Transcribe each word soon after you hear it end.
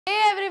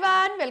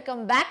Welcome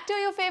back to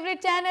your favourite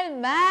channel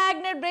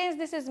magnet brains.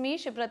 This is me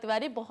Shipra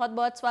Tiwari. बहुत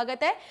बहुत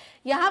स्वागत है।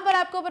 यहाँ पर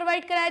आपको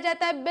प्रोवाइड कराया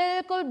जाता है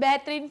बिल्कुल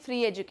बेहतरीन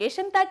फ्री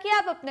एजुकेशन, ताकि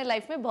आप अपने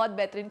लाइफ में बहुत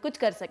बेहतरीन कुछ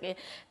कर सके।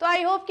 तो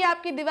आई होप कि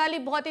आपकी दिवाली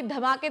बहुत ही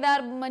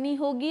धमाकेदार मनी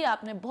होगी।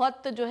 आपने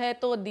बहुत जो है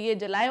तो दिए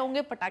जलाए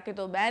होंगे, पटाखे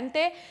तो बैन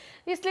थे,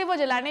 इसलिए वो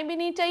जलाने भी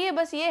नहीं चाहिए।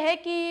 बस ये है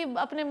कि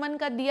अपने मन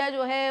का दिया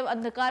जो है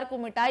अंधकार को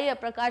मिटाइए,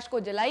 प्रकाश को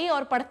जलाइए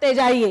और पढ़ते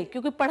जाइए,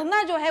 क्योंकि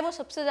पढ़ना जो है वो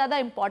सबसे ज्यादा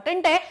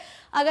इंपॉर्टेंट है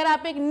अगर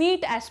आप एक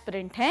नीट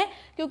एस्पिरेंट हैं।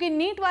 क्योंकि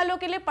नीट वालों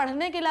के लिए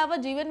पढ़ने के अलावा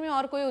जीवन में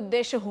और कोई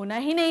उद्देश्य होना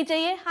ही नहीं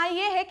चाहिए। हाँ,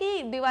 ये है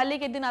कि दिवाली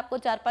के दिन आपको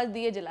 4-5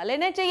 दिए जला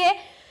लेने चाहिए,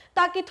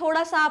 ताकि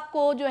थोड़ा सा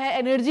आपको जो है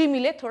एनर्जी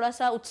मिले, थोड़ा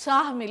सा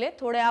उत्साह मिले,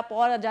 थोड़े आप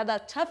और ज़्यादा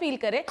अच्छा फील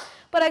करें।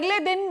 पर अगले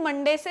दिन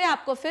मंडे से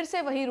आपको फिर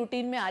से वही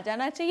रूटीन में आ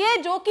जाना चाहिए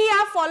जो कि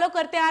आप फॉलो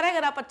करते आ रहे हैं,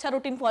 अगर आप अच्छा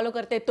रूटीन फॉलो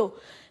करते तो।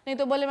 नहीं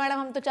तो बोले मैडम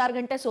हम तो 4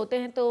 घंटे सोते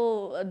हैं,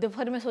 तो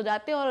दोपहर में सो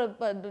जाते हैं,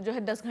 और जो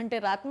है 10 घंटे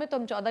रात में, तो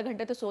हम 14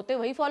 घंटे तो सोते,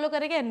 वही फॉलो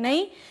करेंगे?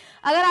 नहीं,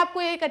 अगर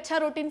आपको एक अच्छा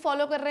रूटीन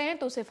फॉलो कर रहे हैं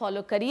तो उसे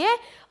फॉलो करिए,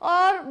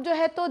 और जो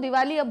है तो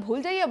दिवाली अब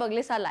भूल जाइए, अब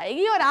अगले साल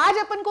आएगी। और आज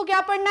अपन को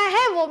क्या पढ़ना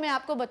है वो मैं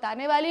आपको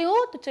बताने वाली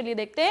हूँ, तो चलिए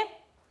देखते हैं।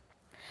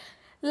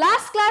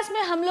 लास्ट क्लास में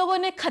हम लोगों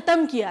ने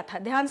खत्म किया था,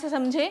 ध्यान से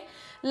समझे।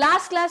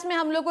 लास्ट क्लास में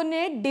हम लोगों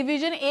ने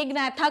डिवीजन ए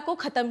ग्नाथा को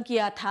खत्म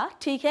किया था,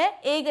 ठीक है।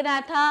 ए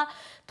ग्नाथा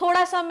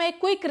थोड़ा सा मैं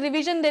क्विक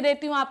रिवीजन दे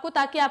देती हूँ आपको,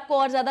 ताकि आपको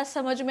और ज्यादा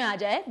समझ में आ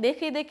जाए।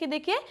 देखिए देखिए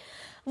देखिए,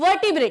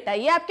 वर्टिब्रेटा,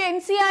 ये आपके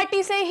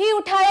एनसीईआरटी से ही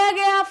उठाया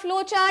गया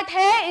फ्लो चार्ट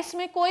है।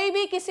 इसमें कोई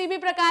भी किसी भी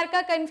प्रकार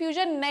का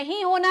कंफ्यूजन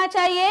नहीं होना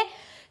चाहिए,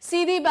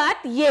 सीधी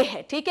बात ये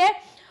है, ठीक है।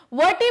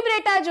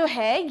 वर्टिब्रेटा जो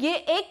है ये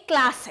एक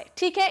क्लास है,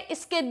 ठीक है।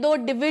 इसके 2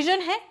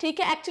 डिवीजन है, ठीक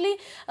है। एक्चुअली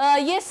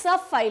ये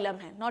सब फाइलम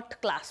है, नॉट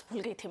क्लास,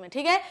 भूल गई थी मैं,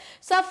 ठीक है।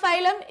 सब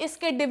फाइलम,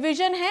 इसके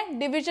डिवीजन है।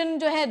 डिवीजन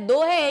जो है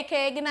 2 है, एक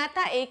है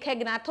ग्नाथा, एक है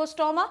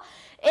ग्नाथोस्टोमा।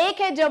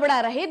 एक है जबड़ा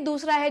रहित,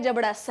 दूसरा है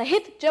जबड़ा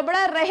सहित।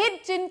 जबड़ा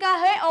रहित जिनका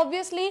है,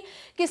 ऑब्वियसली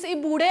किसी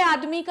बूढ़े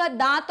आदमी का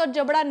दांत और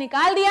जबड़ा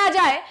निकाल दिया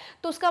जाए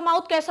तो उसका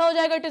माउथ कैसा हो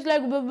जाएगा? इट इज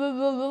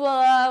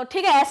लाइक,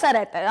 ठीक है, ऐसा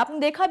रहता है, आपने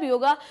देखा भी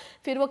होगा।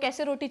 फिर वो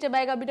कैसे रोटी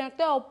चबाएगा भी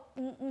देखते हो,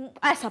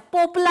 ऐसा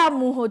पोपला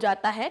मुंह हो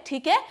जाता है,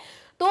 ठीक है।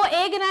 तो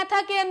ए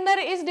ग्नाथा के अंदर,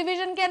 इस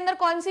डिवीजन के अंदर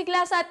कौन सी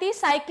क्लास आती है?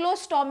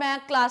 साइक्लोस्टोमा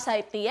क्लास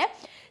आती है।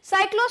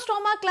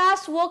 साइक्लोस्टोमा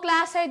क्लास वो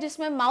क्लास है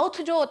जिसमें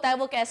माउथ जो होता है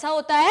वो कैसा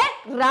होता है?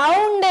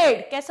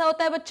 राउंडेड। कैसा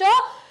होता है बच्चों?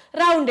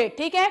 राउंडेड,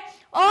 ठीक है।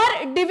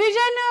 और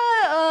डिवीजन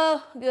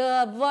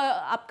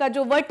आपका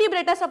जो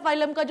वर्टिब्रेटा सब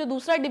फाइलम का जो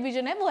दूसरा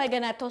डिवीजन है वो है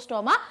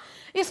ग्नाथोस्टोमा।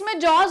 इसमें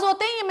जॉज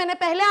होते हैं, ये मैंने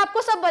पहले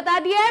आपको सब बता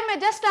दिया है। मैं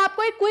जस्ट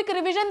आपको एक क्विक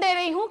रिवीजन दे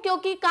रही हूँ,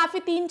 क्योंकि काफी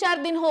 3-4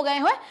 दिन हो गए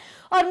हैं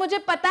और मुझे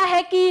पता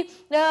है कि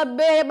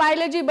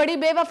बायोलॉजी बड़ी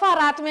बेवफा,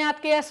 रात में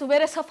आपके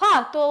सवेरे सफा,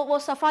 तो वो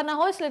सफा ना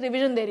हो इसलिए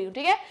रिवीजन दे रही हूँ,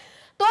 ठीक है।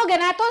 तो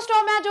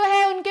ग्नाथोस्टोमा जो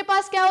है उनके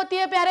पास क्या होती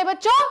है प्यारे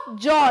बच्चों?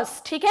 जॉज,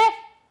 ठीक है।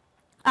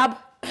 अब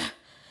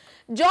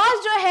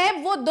जॉज जो है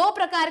वो 2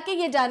 प्रकार के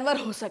ये जानवर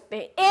हो सकते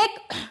हैं।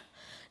 एक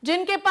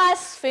जिनके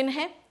पास फिन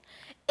है,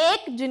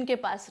 एक जिनके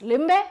पास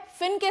लिम्ब है।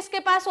 फिन किसके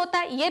पास होता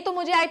है? ये तो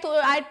मुझे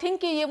आई थिंक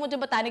कि ये मुझे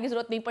बताने की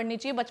जरूरत नहीं पड़नी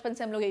चाहिए, बचपन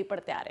से हम लोग यही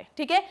पढ़ते आ रहे हैं,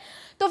 ठीक है।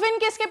 तो फिन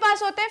किसके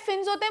पास होते हैं?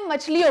 फिन्स होते हैं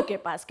मछलियों के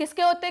पास।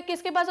 किसके होते हैं?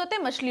 किसके पास होते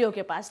हैं? मछलियों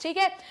के पास, ठीक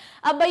है।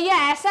 अब भैया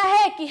ऐसा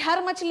है कि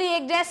हर मछली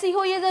एक जैसी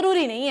हो ये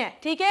जरूरी नहीं है,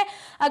 ठीक है।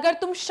 अगर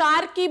तुम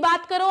शार्क की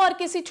बात करो और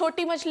किसी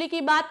छोटी मछली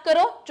की बात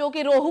करो, जो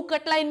कि रोहू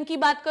कटला, इनकी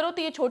बात करो,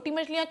 तो ये छोटी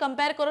मछलियां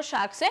कंपेयर करो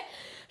शार्क से।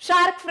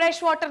 शार्क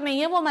फ्रेश वाटर नहीं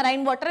है, वो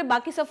मराइन वाटर है,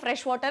 बाकी सब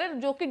फ्रेश वाटर है,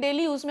 जो कि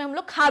डेली यूज में हम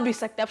लोग खा भी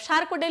सकते हैं। अब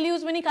शार्क को डेली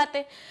यूज में नहीं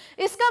खाते।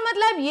 इसका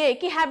मतलब ये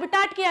कि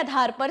हैबिटेट के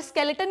आधार पर,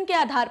 स्केलेटन के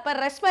आधार पर,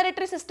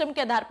 रेस्पिरेटरी सिस्टम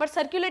के आधार पर,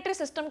 सर्कुलेटरी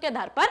सिस्टम के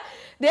आधार पर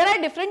there are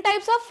different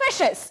types of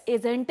fishes,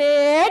 isn't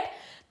it?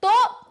 तो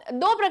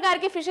 2 प्रकार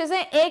की फिशेस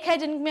हैं, एक है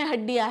जिनमें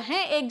हड्डियां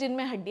हैं, एक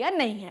जिनमें हड्डियां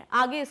नहीं है।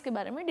 आगे इसके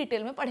बारे में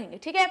डिटेल में पढ़ेंगे,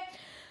 ठीक है।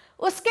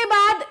 उसके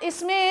बाद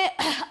इसमें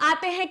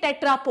आते हैं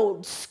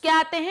टेट्रापोड्स। क्या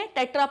आते हैं?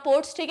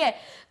 टेट्रापोड्स, ठीक है।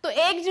 तो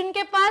एक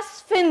जिनके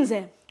पास फिन्स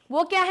है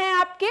वो क्या है?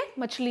 आपके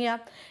मछलियां।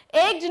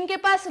 एक जिनके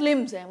पास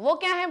लिम्स हैं वो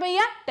क्या है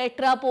भैया?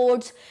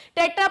 टेट्रापोड्स।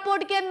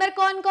 टेट्रापोड के अंदर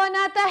कौन कौन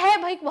आता है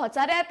भाई? बहुत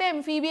सारे आते हैं।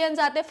 एम्फीबियंस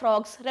आते हैं,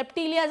 फ्रॉग्स,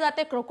 रेप्टिलियाज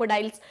आते हैं,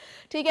 क्रोकोडाइल्स,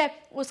 ठीक है।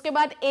 उसके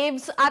बाद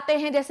एव्स आते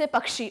हैं जैसे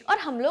पक्षी, और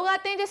हम लोग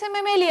आते हैं जैसे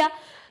मेमेलिया।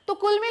 तो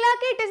कुल मिला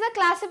के it is a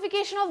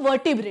classification of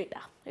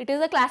vertebrata. It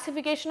is a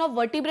classification of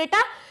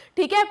vertebrata,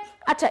 ठीक है।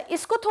 अच्छा,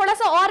 इसको थोड़ा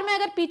सा और मैं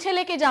अगर पीछे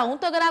लेके जाऊं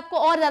तो अगर आपको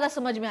और ज्यादा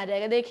समझ में आ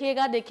जाएगा।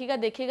 देखिएगा देखिएगा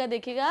देखिएगा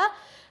देखिएगा,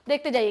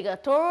 देखते जाइएगा,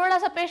 थोड़ा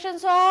सा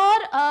पेशेंस।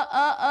 और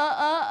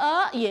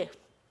ये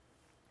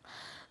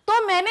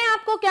तो मैंने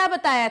आपको क्या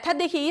बताया था?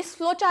 देखिए, इस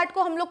फ्लो चार्ट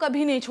को हम लोग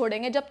कभी नहीं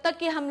छोड़ेंगे जब तक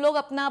कि हम लोग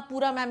अपना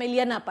पूरा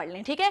मैमेलिया ना पढ़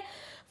लें, ठीक है।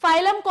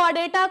 फाइलम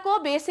कॉर्डेटा को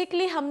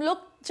बेसिकली हम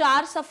लोग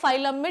 4 सब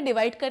फाइलम में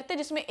डिवाइड करते हैं,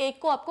 जिसमें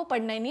एक को आपको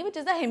पढ़ना ही नहीं, विच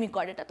इज द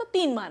हेमिकॉर्डेटा। तो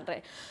 3 मान रहे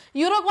हैं।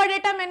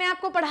 यूरोकॉर्डेटा मैंने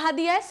आपको पढ़ा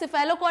दिया है,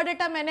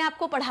 सिफेलोकॉर्डेटा मैंने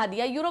आपको पढ़ा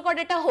दिया।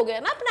 यूरोकॉर्डेटा हो गया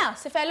ना अपना,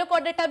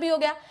 सिफेलोकॉर्डेटा भी हो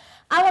गया।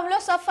 अब हम लोग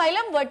सब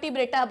फाइलम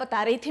वर्टिब्रेटा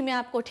बता रही थी मैं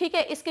आपको, ठीक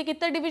है। इसके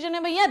कितने डिवीजन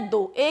है भैया?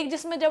 2। एक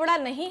जिसमें जबड़ा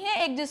नहीं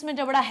है, एक जिसमें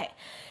जबड़ा है।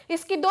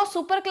 इसकी 2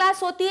 सुपर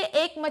क्लास होती है,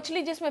 एक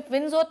मछली जिसमें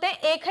फिन्स होते हैं,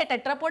 एक है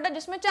टेट्रापोडा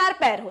जिसमें 4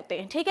 पैर होते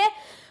हैं, ठीक है।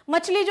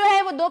 मछली जो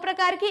है वो दो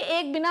प्रकार की,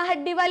 एक बिना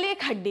हड्डी वाली,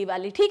 एक हड्डी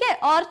वाली, ठीक है।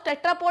 और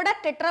टेट्रापोडा,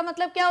 टेट्रा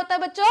मतलब क्या होता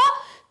है बच्चों,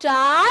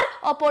 चार,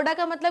 और पोडा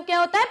का मतलब क्या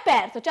होता है,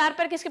 पैर। तो चार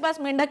पैर किसके पास,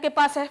 मेंढक के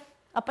पास है,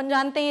 अपन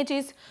जानते हैं ये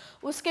चीज।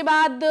 उसके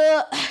बाद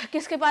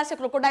किसके पास है,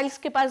 क्रोकोडाइल्स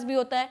के पास भी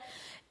होता है।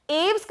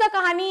 एव्स का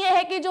कहानी ये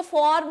है कि जो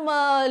फॉर्म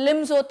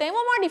लिम्स होते हैं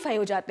वो मॉडिफाई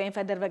हो जाते हैं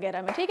फेदर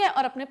वगैरह में, ठीक है।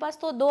 और अपने पास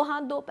तो दो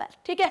हाथ दो पैर,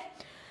 ठीक है।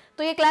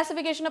 तो ये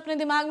क्लासिफिकेशन अपने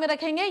दिमाग में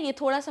रखेंगे। ये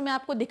थोड़ा सा मैं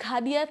आपको दिखा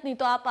दिया, नहीं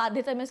तो आप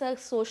आधे समय से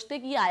सोचते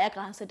कि ये आया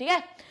कहाँ से, ठीक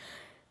है।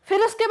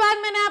 फिर उसके बाद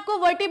मैंने आपको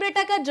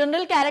वर्टिब्रेटा का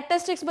जनरल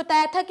कैरेक्टरिस्टिक्स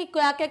बताया था कि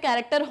क्या क्या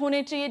कैरेक्टर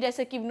होने चाहिए,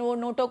 जैसे कि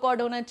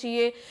नोटोकॉर्ड होना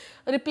चाहिए,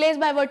 रिप्लेस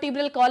बाय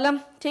वर्टिब्रल कॉलम,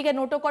 ठीक है।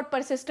 नोटोकॉर्ड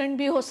परसिस्टेंट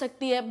भी हो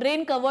सकती है,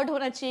 ब्रेन कवर्ड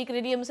होना चाहिए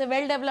क्रेनियम से,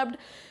 वेल डेवलप्ड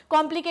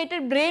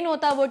कॉम्प्लिकेटेड ब्रेन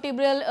होता है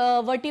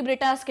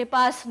वर्टिब्रेटास के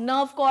पास,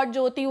 नर्व कॉर्ड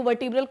जो होती है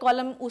वर्टिब्रल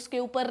कॉलम उसके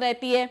ऊपर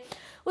रहती है।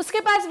 उसके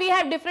पास we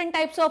have different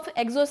types of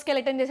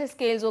exoskeleton, जैसे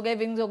स्केल्स हो गए,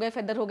 विंग्स हो गए,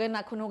 फेदर हो गए,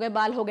 नाखून हो गए,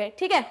 बाल हो गए,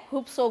 ठीक है,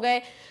 हुप्स हो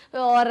गए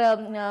और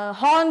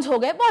हॉर्न्स हो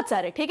गए, बहुत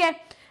सारे, ठीक है।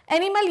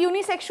 एनिमल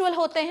यूनिसेक्सुअल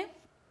होते हैं,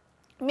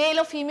 मेल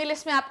और फीमेल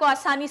इसमें आपको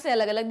आसानी से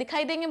अलग अलग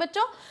दिखाई देंगे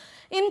बच्चों।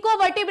 इनको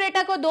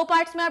वर्टिब्रेटा को दो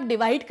पार्ट्स में आप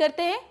डिवाइड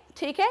करते हैं,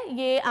 ठीक है।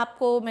 ये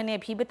आपको मैंने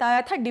अभी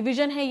बताया था,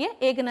 डिवीजन है ये,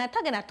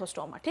 एगनाथा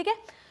गैनाथोस्टोमा, ठीक है।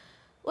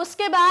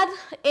 उसके बाद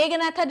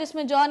एगनाथा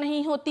जिसमें जॉ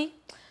नहीं होती,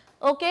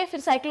 ओके। फिर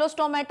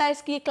साइक्लोस्टोमेटा,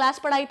 इसकी क्लास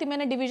पढ़ाई थी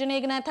मैंने डिवीजन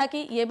एगनाथा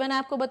की, ये मैंने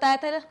आपको बताया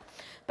था,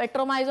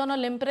 पेट्रोमाइजोन और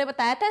लिम्प्रे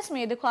बताया था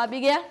इसमें, देखो आ भी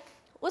गया।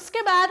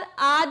 उसके बाद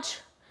आज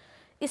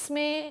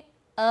इसमें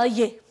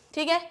ये,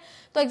 ठीक है।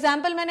 तो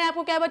एग्जाम्पल मैंने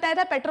आपको क्या बताया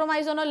था,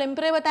 पेट्रोमाइजोन और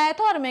लिम्प्रे बताया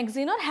था और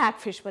मैगजीन और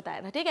हैगफिश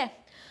बताया था, ठीक है।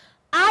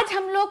 आज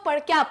हम लोग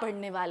क्या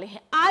पढ़ने वाले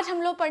हैं, आज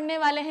हम लोग पढ़ने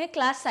वाले हैं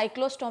क्लास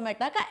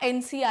साइक्लोस्टोमेटा का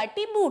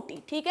एनसीईआरटी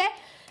बूटी, ठीक है।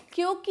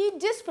 क्योंकि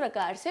जिस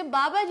प्रकार से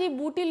बाबा जी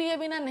बूटी लिए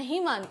बिना नहीं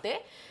मानते,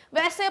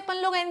 वैसे अपन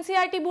लोग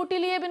एनसीईआरटी बूटी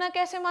लिए बिना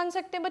कैसे मान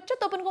सकते हैं बच्चों,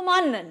 तो अपन को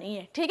मानना नहीं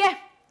है, ठीक है।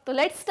 तो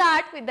let's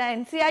start with the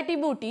NCERT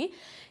बूटी।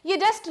 ये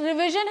जस्ट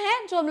रिवीजन है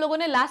जो हम लोगों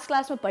ने लास्ट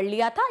क्लास में पढ़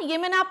लिया था, ये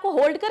मैंने आपको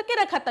होल्ड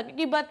करके रखा था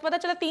क्योंकि बात पता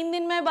चला 3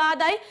 दिन में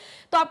बाद आई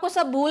तो आपको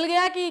सब भूल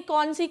गया कि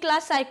कौन सी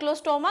क्लास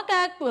साइक्लोस्टोमा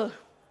का,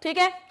 ठीक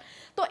है।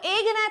 तो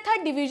एगनाथा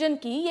डिवीजन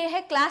की ये है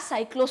क्लास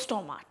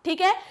साइक्लोस्टोमा,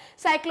 ठीक है।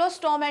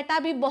 साइक्लोस्टोमेटा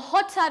भी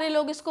बहुत सारे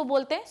लोग इसको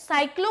बोलते हैं।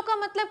 साइक्लो का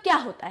मतलब क्या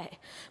होता है,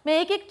 मैं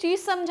एक एक चीज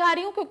समझा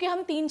रही हूँ क्योंकि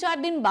हम 3-4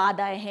 दिन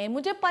बाद आए हैं।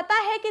 मुझे पता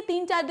है कि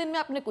 3-4 दिन में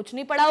आपने कुछ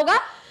नहीं पढ़ा होगा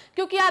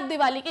क्योंकि आप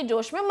दिवाली के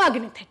जोश में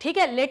मग्न थे, ठीक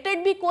है।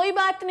 लेटेड भी कोई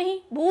बात नहीं,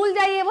 भूल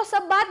जाइए वो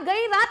सब, बात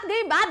गई, रात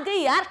गई, बात गई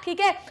यार,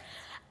 ठीक है।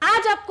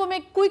 आज आपको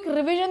मैं क्विक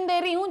रिविजन दे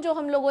रही हूँ जो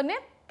हम लोगों ने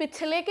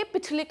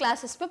पिछले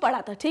क्लासेस में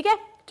पढ़ा था, ठीक है।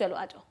 चलो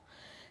आ जाओ।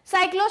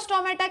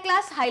 साइक्लोस्टोमेटा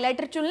क्लास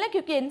हाइलाइटर चुन ले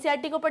क्योंकि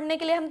एनसीईआरटी को पढ़ने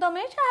के लिए हम तो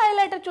हमेशा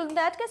हाइलाइटर चुनते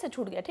हैं, आज कैसे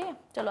छूट गया, ठीक है।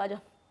 चलो आ जाओ।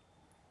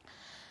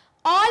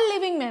 ऑल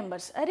लिविंग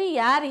मेंबर्स, अरे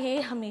यार ये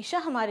हमेशा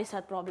हमारे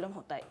साथ प्रॉब्लम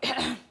होता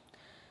है,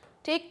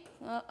 ठीक,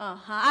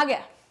 हाँ आ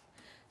गया।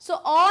 सो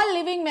ऑल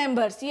लिविंग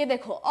मेंबर्स, ये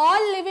देखो,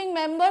 all living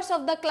members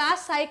of the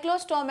class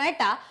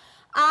Cyclostomata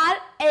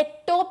are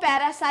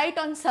ectoparasite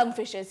on some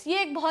fishes. ये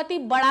एक बहुत ही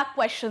बड़ा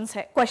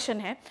क्वेश्चन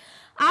है।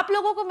 आप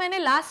लोगों को मैंने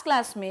लास्ट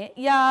क्लास में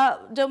या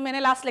जब मैंने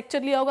लास्ट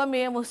लेक्चर लिया होगा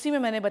मैं उसी में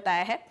मैंने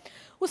बताया है,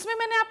 उसमें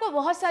मैंने आपको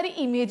बहुत सारी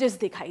इमेजेस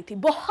दिखाई थी,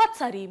 बहुत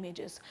सारी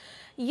इमेजेस।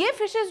 ये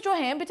फिशेस जो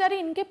हैं बेचारी,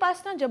 इनके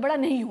पास ना जबड़ा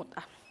नहीं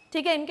होता,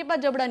 ठीक है, इनके पास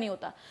जबड़ा नहीं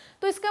होता।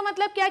 तो इसका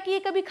मतलब क्या कि ये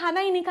कभी खाना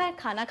ही नहीं खाए,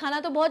 खाना खाना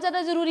तो बहुत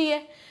ज्यादा जरूरी है।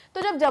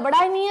 तो जब जबड़ा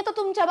ही नहीं है तो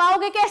तुम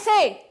चबाओगे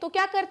कैसे, तो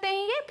क्या करते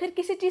हैं ये फिर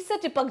किसी चीज से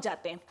चिपक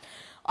जाते हैं।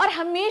 और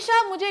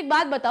हमेशा मुझे एक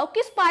बात बताओ,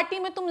 किस पार्टी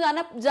में तुम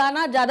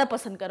जाना ज्यादा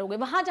पसंद करोगे,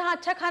 वहां जहां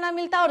अच्छा खाना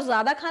मिलता है और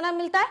ज्यादा खाना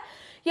मिलता है,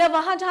 या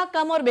वहां जहां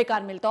कम और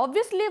बेकार मिलता है?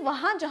 ऑब्वियसली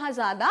वहां जहां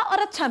ज्यादा और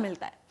अच्छा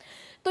मिलता है।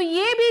 तो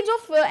ये भी जो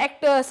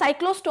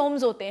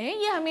साइक्लोस्टोम्स होते हैं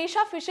ये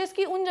हमेशा फिशेस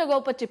की उन जगहों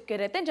पर चिपके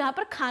रहते हैं जहां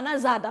पर खाना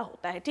ज्यादा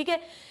होता है, ठीक है।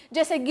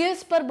 जैसे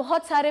गिल्स पर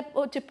बहुत सारे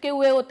चिपके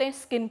हुए होते हैं,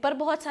 स्किन पर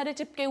बहुत सारे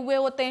चिपके हुए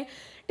होते हैं,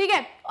 ठीक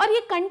है। और ये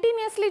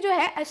कंटिन्यूसली जो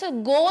है ऐसा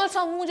गोल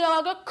सा मुंह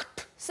जगह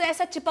से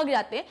ऐसा चिपक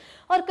जाते हैं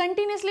और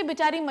कंटिन्यूसली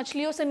बेचारी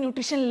मछलियों से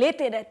न्यूट्रिशन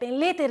लेते रहते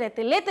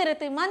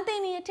हैं, मानते ही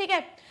नहीं है, ठीक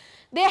है।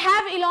 They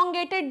have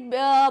elongated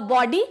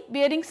body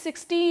bearing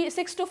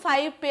 6 to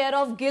 5 pair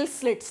of gill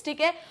slits,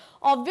 ठीक है।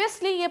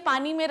 ऑब्वियसली ये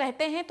पानी में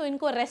रहते हैं तो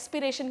इनको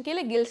रेस्पिरेशन के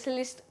लिए गिल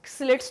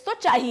स्लिट्स तो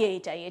चाहिए ही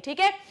चाहिए, ठीक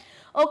है।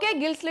 ओके,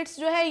 गिल स्लिट्स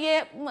जो है ये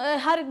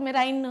हर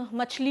मेराइन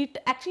मछली,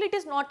 actually it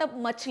is not a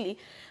मछली,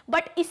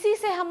 बट इसी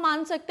से हम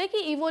मान सकते हैं कि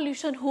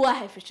इवोल्यूशन हुआ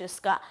है फिशेस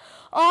का।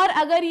 और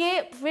अगर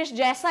ये फिश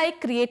जैसा एक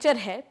क्रिएचर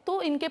है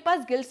तो इनके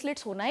पास गिल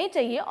स्लिट्स होना ही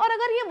चाहिए। और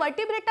अगर ये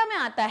वर्टिब्रेटा में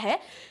आता है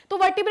तो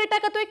वर्टिब्रेटा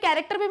का तो एक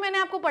कैरेक्टर भी मैंने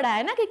आपको पढ़ाया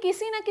है ना कि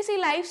किसी ना किसी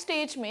लाइफ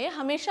स्टेज में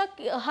हमेशा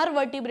हर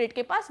वर्टिब्रेट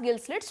के पास गिल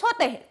स्लिट्स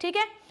होते हैं, ठीक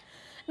है।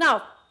 Now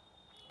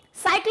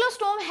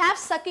cyclostome have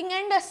sucking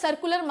and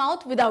circular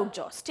mouth without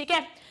Jos, ठीक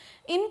है।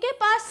 इनके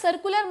पास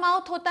सर्कुलर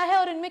माउथ होता है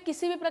और इनमें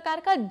किसी भी प्रकार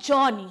का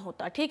जॉ नहीं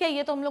होता, ठीक है,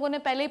 ये तो हम लोगों ने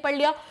पहले ही पढ़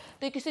लिया।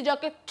 तो किसी जॉ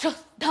के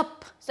धप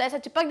से ऐसा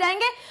चिपक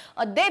जाएंगे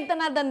और दे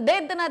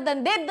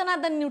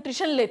दनादन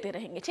न्यूट्रिशन लेते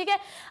रहेंगे, ठीक है।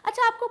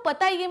 अच्छा, आपको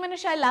पता है, ये मैंने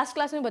शायद लास्ट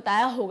क्लास में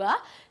बताया होगा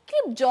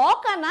कि जॉ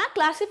का ना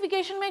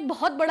क्लासिफिकेशन में एक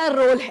बहुत बड़ा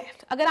रोल है।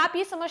 अगर आप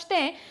ये समझते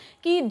हैं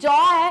कि जॉ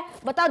है,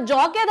 बताओ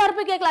जॉ के आधार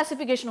पर क्या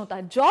क्लासिफिकेशन होता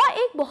है। जॉ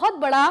एक बहुत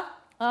बड़ा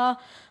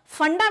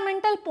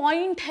फंडामेंटल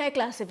पॉइंट है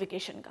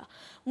क्लासिफिकेशन का।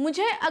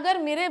 मुझे अगर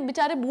मेरे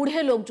बेचारे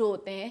बूढ़े लोग जो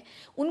होते हैं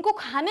उनको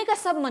खाने का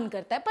सब मन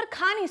करता है पर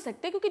खा नहीं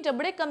सकते क्योंकि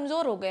जबड़े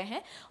कमजोर हो गए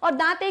हैं और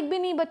दांत एक भी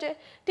नहीं बचे,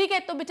 ठीक है,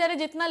 तो बेचारे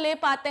जितना ले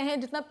पाते हैं,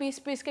 जितना पीस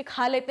पीस के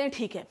खा लेते हैं,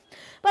 ठीक है।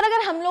 पर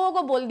अगर हम लोगों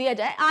को बोल दिया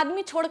जाए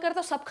आदमी छोड़कर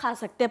तो सब खा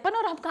सकते हैं अपन,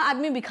 और हम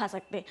आदमी भी खा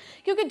सकते हैं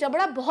क्योंकि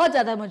जबड़ा बहुत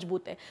ज्यादा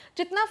मजबूत है।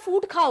 जितना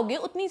फूड खाओगे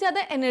उतनी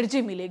ज्यादा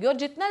एनर्जी मिलेगी और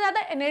जितना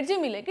ज्यादा एनर्जी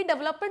मिलेगी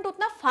डेवलपमेंट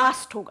उतना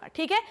फास्ट होगा,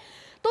 ठीक है।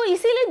 तो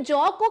इसीलिए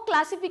जॉ को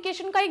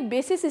क्लासिफिकेशन का एक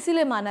बेसिस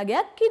इसीलिए माना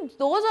गया कि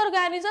those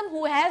organism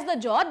who has the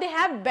jaw they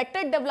have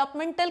better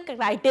developmental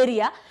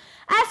criteria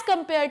as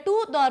compare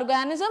to the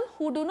organism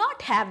who do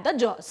not have the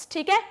jaws,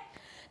 ठीक है।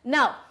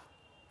 Now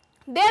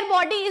their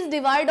body is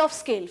divide of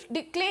scale.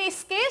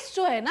 Scales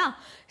जो है ना,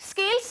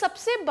 scale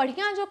सबसे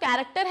बढ़िया जो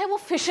character है वो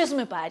फिशेस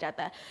में पाया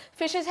जाता है।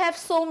 Fishes have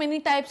so many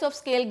types of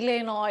scale,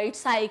 glenoid,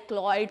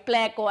 cycloid,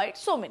 placoid,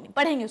 so many,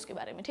 पढ़ेंगे उसके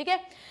बारे में, ठीक है।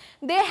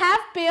 दे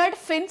हैव पेयर्ड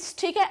फिन्स,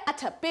 ठीक है।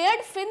 अच्छा,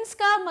 पेयर्ड फिन्स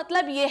का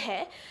मतलब ये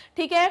है,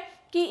 ठीक है,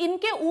 कि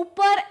इनके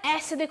ऊपर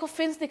ऐसे देखो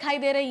फिन्स दिखाई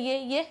दे रहे हैं,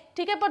 ये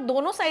ठीक है, पर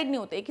दोनों साइड नहीं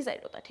होते, एक ही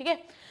साइड होता है, ठीक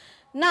है।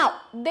 Now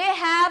they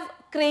have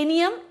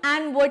cranium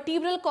and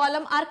vertebral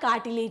column are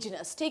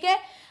cartilaginous, ठीक है।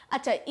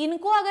 अच्छा,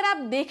 इनको अगर आप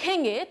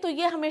देखेंगे तो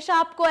ये हमेशा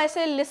आपको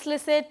ऐसे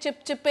लिसलिसे,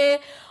 चिपचिपे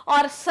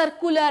और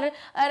सर्कुलर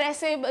और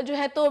ऐसे जो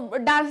है तो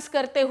डांस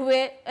करते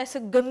हुए ऐसे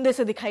गंदे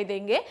से दिखाई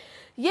देंगे।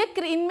 ये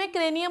इनमें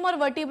क्रेनियम और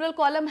वर्टिब्रल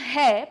कॉलम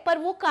है पर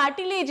वो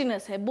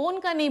कार्टिलेजिनस है, बोन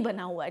का नहीं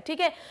बना हुआ है,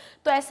 ठीक है।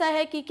 तो ऐसा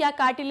है कि क्या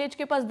कार्टिलेज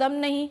के पास दम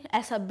नहीं,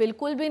 ऐसा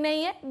बिल्कुल भी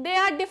नहीं है। They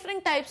are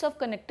different types of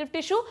connective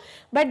tissue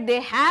but they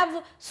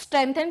have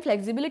strength and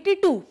flexibility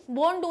to.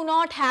 Bone do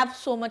not have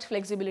so much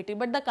flexibility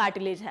but the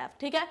cartilage have,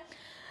 ठीक है।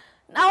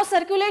 Now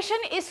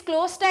circulation is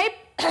close type.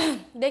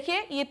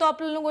 देखिए, ये तो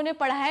आप लोगों ने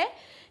पढ़ा है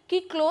कि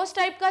क्लोज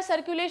टाइप का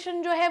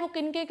सर्कुलेशन जो है वो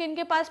किन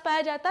के पास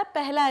पाया जाता है।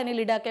 पहला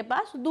एनेलिडा के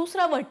पास,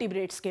 दूसरा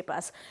वर्टिब्रेट्स के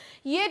पास।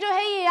 ये जो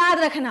है ये याद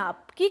रखना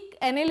आप कि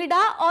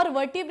एनेलिडा और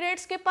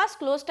वर्टिब्रेट्स के पास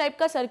क्लोज टाइप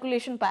का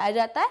सर्कुलेशन पाया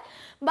जाता है।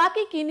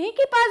 बाकी किन्हीं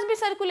के पास भी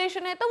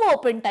सर्कुलेशन है तो वो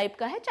ओपन टाइप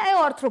का है, चाहे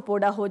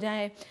ऑर्थ्रोपोडा हो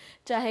जाए,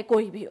 चाहे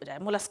कोई भी हो जाए,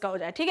 मोलस्का हो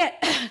जाए, ठीक है।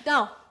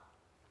 नाउ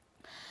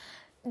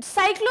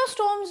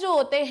साइक्लोस्टोम्स जो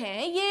होते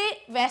हैं ये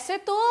वैसे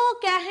तो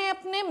क्या है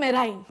अपने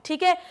मेराइन,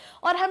 ठीक है,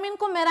 और हम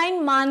इनको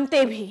मेराइन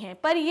मानते भी हैं,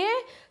 पर ये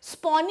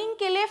स्पॉनिंग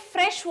के लिए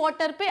फ्रेश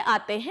वाटर पे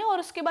आते हैं और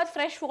उसके बाद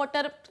फ्रेश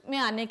वाटर में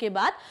आने के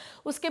बाद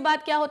उसके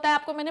बाद क्या होता है,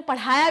 आपको मैंने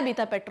पढ़ाया भी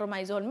था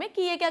पेट्रोमाइजोल में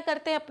कि ये क्या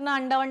करते हैं, अपना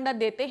अंडा वंडा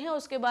देते हैं।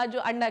 उसके बाद जो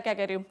अंडा क्या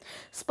कह रही हूँ,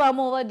 स्पर्म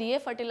ओवर दिए,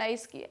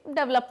 फर्टिलाइज किए,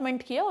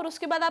 डेवलपमेंट किए, और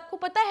उसके बाद आपको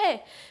पता है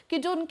कि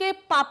जो उनके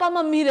पापा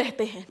मम्मी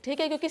रहते हैं, ठीक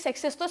है, क्योंकि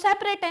सेक्सेस तो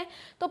सेपरेट हैं,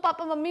 तो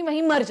पापा मम्मी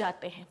वहीं मर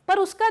जाते हैं, पर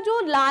उसका जो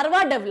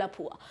लार्वा डेवलप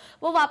हुआ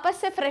वो वापस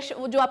से फ्रेश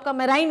जो आपका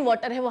मेराइन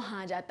वाटर है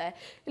वहां आ जाता है।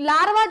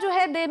 लार्वा जो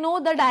है दे नो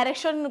द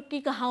डायरेक्शन की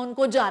कहाँ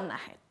उनको जाना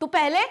है। तो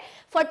पहले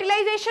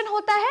फर्टिलाइजेशन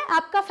होता है,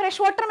 आपका फ्रेश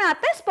वाटर में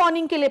आता है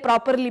स्पॉनिंग के लिए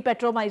प्रॉपरली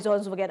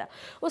पेट्रोमाइजोन्स वगैरह,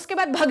 उसके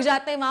बाद भग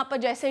जाते हैं वहां पर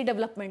जैसे ही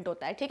डेवलपमेंट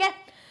होता है, ठीक है।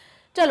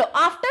 चलो,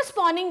 after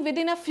spawning with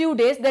in a few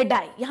days they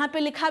die. यहाँ पे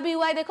लिखा भी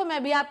हुआ है, देखो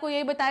मैं भी आपको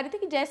यही बता रही थी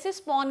कि जैसे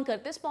स्पॉन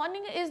करते,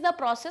 स्पॉनिंग इज द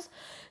प्रोसेस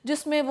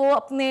जिसमें वो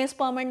अपने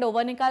स्पर्म एंड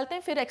ओवा निकालते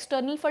हैं, फिर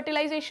एक्सटर्नल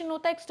फर्टिलाइजेशन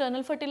होता है,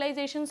 एक्सटर्नल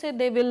फर्टिलाइजेशन से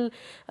they will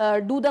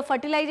do the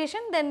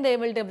fertilisation, then they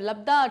will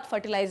develop the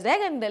fertilised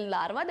egg and then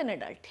larva, then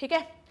adult, ठीक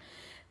है।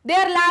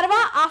 Their larva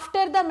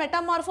after the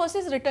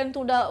metamorphosis return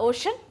to the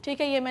ocean,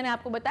 ठीक है, ये मैंने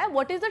आपको बताया।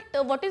 what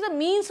is the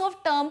means of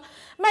term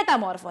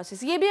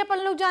metamorphosis, ये भी अपन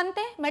लोग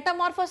जानते हैं।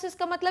 metamorphosis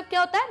का मतलब क्या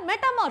होता है,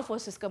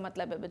 metamorphosis का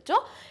मतलब है बच्चों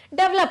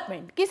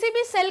डेवलपमेंट, किसी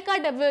भी सेल का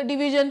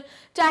डिवीजन,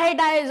 चाहे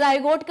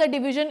जाइगोट का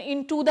division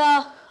into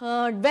the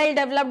well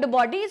developed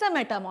body is a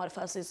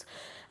Metamorphosis.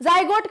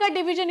 Zygote का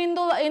division in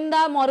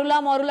the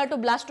morula, morula to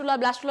blastula,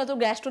 blastula to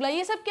gastrula,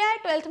 ये सब क्या है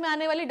 12th में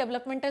आने वाली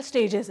डेवलपमेंटल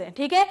स्टेजेस हैं,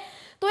 ठीक है।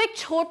 तो एक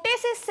छोटे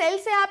से सेल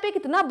से आप एक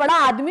इतना बड़ा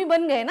आदमी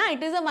बन गए ना,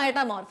 इट इज अ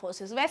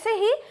मेटामॉर्फोसिस। वैसे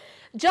ही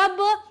जब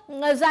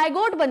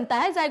जाइगोट बनता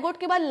है, जाइगोट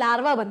के बाद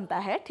लार्वा बनता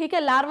है, ठीक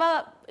है, लार्वा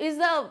इज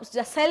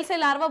द सेल से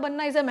लार्वा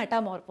बनना is a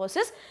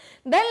Metamorphosis.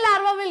 Then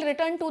larva will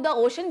return to the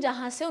ocean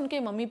जहां से उनके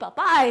मम्मी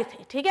पापा आए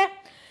थे, ठीक है।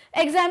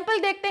 एग्जाम्पल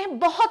देखते हैं,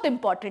 बहुत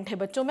इंपॉर्टेंट है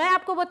बच्चों, मैं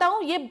आपको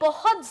बताऊं ये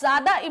बहुत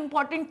ज्यादा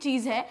इंपॉर्टेंट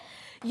चीज है।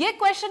 ये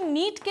क्वेश्चन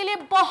नीट के लिए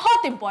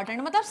बहुत इंपॉर्टेंट,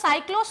 मतलब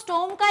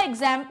साइक्लोस्टोम का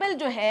एग्जाम्पल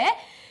जो है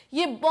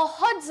ये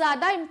बहुत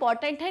ज्यादा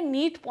इंपॉर्टेंट है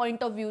नीट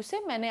पॉइंट ऑफ व्यू से,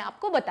 मैंने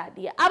आपको बता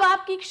दिया। अब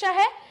आपकी इच्छा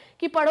है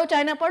कि पढ़ो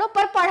चाहे ना पढ़ो,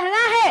 पर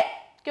पढ़ना है,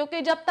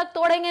 क्योंकि जब तक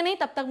तोड़ेंगे नहीं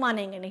तब तक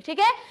मानेंगे नहीं, ठीक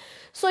है।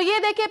 सो ये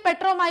देखिए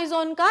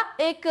पेट्रोमाइजोन का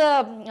एक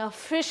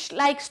फिश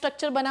लाइक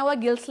स्ट्रक्चर बना हुआ,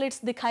 गिल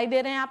स्लिट्स दिखाई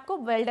दे रहे हैं आपको,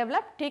 वेल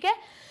डेवलप्ड, ठीक है।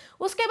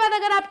 उसके बाद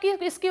अगर आपकी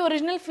इसकी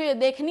ओरिजिनल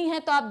देखनी है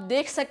तो आप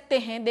देख सकते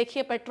हैं,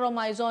 देखिए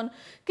पेट्रोमाइजोन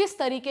किस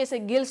तरीके से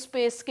गिल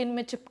स्पेस स्किन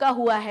में चिपका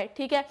हुआ है,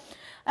 ठीक है।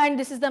 And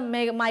this is the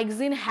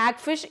माइग्जिन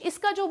hagfish.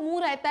 इसका जो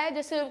मुंह रहता है,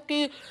 जैसे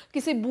कि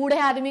किसी बूढ़े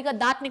आदमी का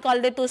दांत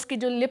निकाल दे तो उसकी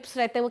जो लिप्स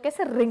रहते हैं वो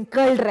कैसे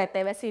रिंकल्ड रहते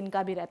हैं, वैसे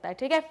इनका भी रहता है,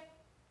 ठीक है।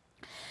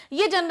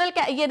 ये जनरल,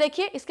 ये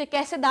देखिए इसके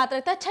कैसे दांत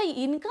रहता है। अच्छा,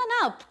 इनका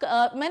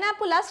ना मैंने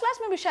आपको लास्ट क्लास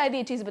में भी शायद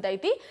ये चीज बताई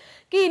थी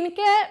कि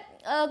इनके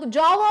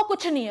जॉ वो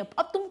कुछ नहीं है।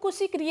 अब तुम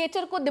किसी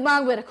क्रिएचर को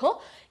दिमाग में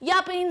रखो या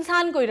अपने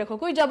इंसान को ही रखो,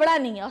 कोई जबड़ा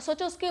नहीं है, और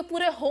सोचो उसके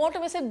पूरे होंठ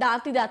में सिर्फ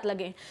दांत ही दांत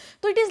लगे,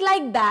 तो इट इज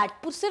लाइक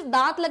दैट, सिर्फ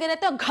दांत लगे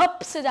रहते हैं, घप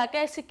से जाके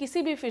ऐसे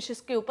किसी भी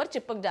फिशेस के ऊपर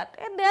चिपक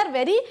जाते हैं। They are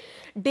very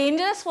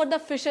dangerous for the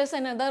fishes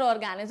and other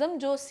organism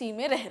जो सी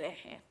में रह रहे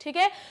हैं, ठीक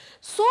है।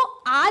 सो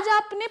आज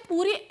आपने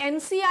पूरी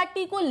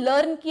एनसीईआरटी को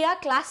लर्न किया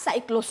क्लास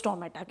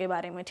साइक्लोस्टोमेटा के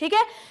बारे में, ठीक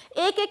है।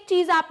 एक एक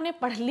चीज आपने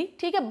पढ़ ली,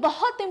 ठीक है,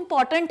 बहुत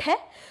इंपॉर्टेंट है।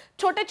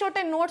 छोटे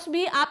छोटे नोट्स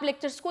भी आप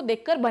लेक्चर्स को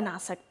देखकर बना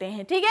सकते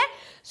हैं, ठीक है।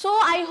 सो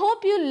I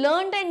hope you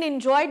learned and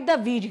enjoyed the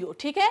video,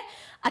 ठीक है।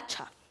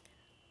 अच्छा,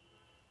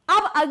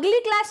 अब अगली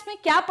क्लास में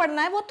क्या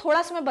पढ़ना है वो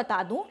थोड़ा सा मैं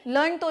बता दूं।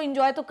 लर्न तो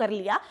एंजॉय तो कर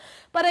लिया,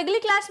 पर अगली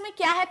क्लास में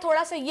क्या है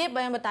थोड़ा सा ये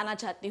मैं बताना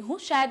चाहती हूँ,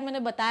 शायद मैंने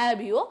बताया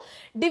भी हो।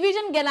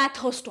 डिवीजन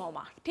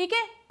गैनाथोस्टोमा, ठीक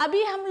है।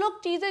 अभी हम लोग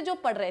चीजें जो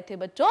पढ़ रहे थे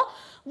बच्चों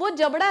वो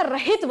जबड़ा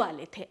रहित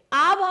वाले थे।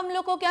 अब हम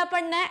लोग को क्या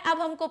पढ़ना है,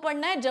 अब हमको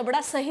पढ़ना है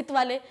जबड़ा सहित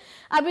वाले।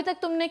 अभी तक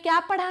तुमने क्या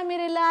पढ़ा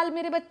मेरे लाल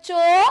मेरे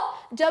बच्चों,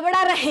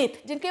 जबड़ा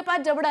रहित, जिनके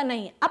पास जबड़ा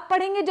नहीं है। अब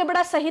पढ़ेंगे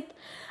जबड़ा सहित।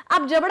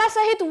 अब जबड़ा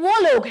सहित वो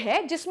लोग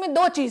हैं जिसमें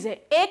दो चीजें,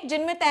 एक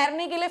जिनमें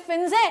तैरने के लिए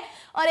फिन्स है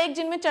और एक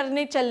जिनमें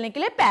चलने के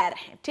लिए पैर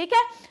हैं, ठीक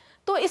है।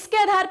 तो इसके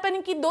आधार पर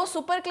इनकी दो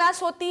सुपर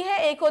क्लास होती है,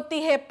 एक होती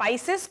है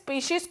पाइसेस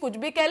स्पीशीज, कुछ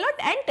भी कह लो,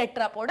 एंड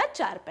टेट्रापोडा,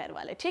 चार पैर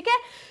वाले, ठीक है।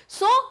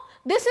 So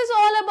this is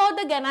all about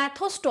the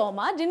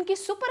गैनाथोस्टोमा, जिनकी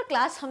सुपर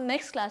क्लास हम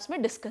नेक्स्ट क्लास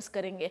में डिस्कस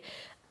करेंगे।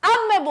 अब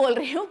मैं बोल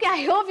रही हूँ कि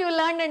I hope you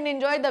learn and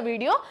enjoy the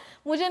video.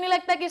 मुझे नहीं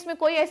लगता कि इसमें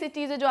कोई ऐसी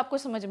चीज है जो आपको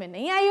समझ में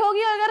नहीं आई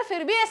होगी, और अगर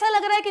फिर भी ऐसा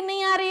लग रहा है कि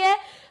नहीं आ रही है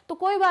तो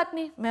कोई बात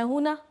नहीं, मैं हूं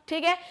ना,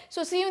 ठीक है।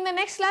 सो सी you in the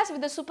next class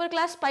with the super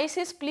class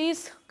spices.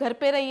 Please घर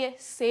पे रहिए,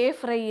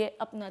 सेफ रहिए,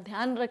 अपना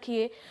ध्यान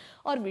रखिए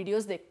और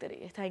वीडियोस देखते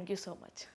रहिए। Thank you so much.